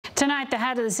Tonight, the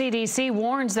head of the CDC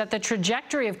warns that the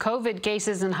trajectory of COVID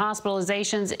cases and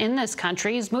hospitalizations in this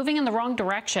country is moving in the wrong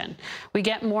direction. We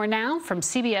get more now from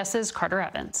CBS's Carter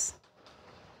Evans.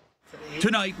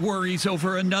 Tonight, worries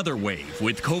over another wave,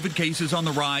 with COVID cases on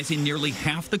the rise in nearly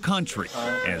half the country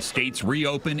as states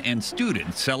reopen and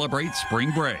students celebrate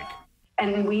spring break.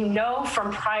 And we know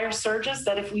from prior surges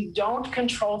that if we don't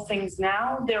control things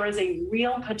now, there is a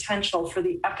real potential for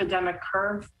the epidemic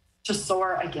curve to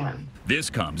soar again.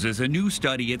 This comes as a new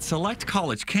study at select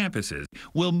college campuses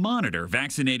will monitor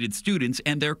vaccinated students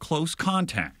and their close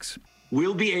contacts.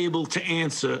 We'll be able to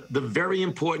answer the very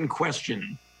important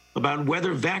question about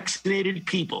whether vaccinated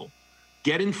people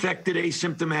get infected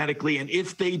asymptomatically, and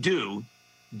if they do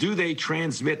they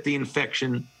transmit the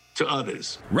infection to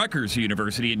others. Rutgers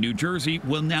University in New Jersey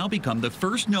will now become the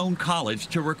first known college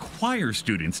to require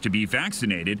students to be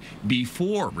vaccinated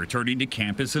before returning to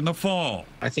campus in the fall.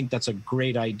 I think that's a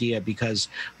great idea because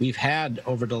we've had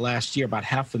over the last year about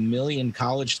 500,000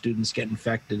 college students get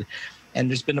infected. And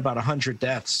there's been about 100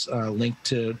 deaths linked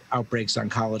to outbreaks on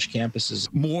college campuses.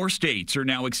 More states are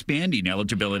now expanding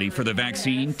eligibility for the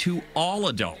vaccine to all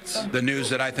adults. The news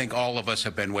that I think all of us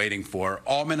have been waiting for: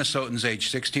 all Minnesotans aged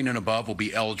 16 and above will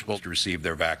be eligible to receive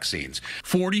their vaccines.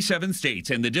 47 states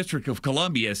and the District of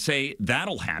Columbia say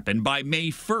that'll happen by May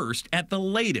 1st at the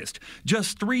latest.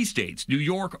 Just 3 states, New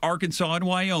York, Arkansas, and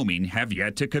Wyoming, have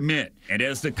yet to commit. And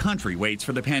as the country waits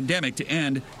for the pandemic to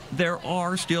end, there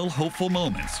are still hopeful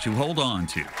moments to hold on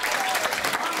to.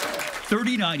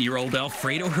 39-year-old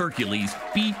Alfredo Hercules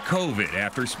beat COVID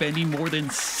after spending more than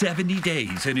 70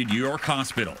 days in a New York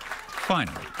hospital,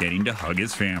 finally getting to hug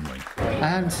his family. I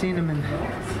haven't seen him in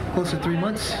close to 3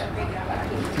 months.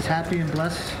 Just happy and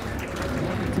blessed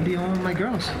to be home with my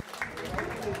girls.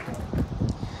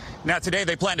 Now, today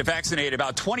they plan to vaccinate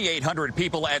about 2,800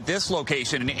 people at this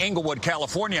location in Inglewood,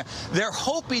 California. They're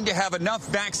hoping to have enough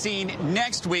vaccine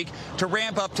next week to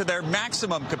ramp up to their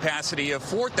maximum capacity of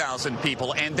 4,000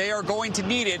 people. And they are going to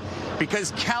need it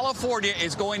because California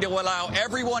is going to allow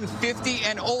everyone 50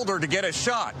 and older to get a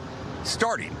shot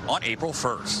starting on April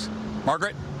 1st.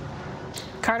 Margaret?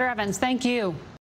 Carter Evans, thank you.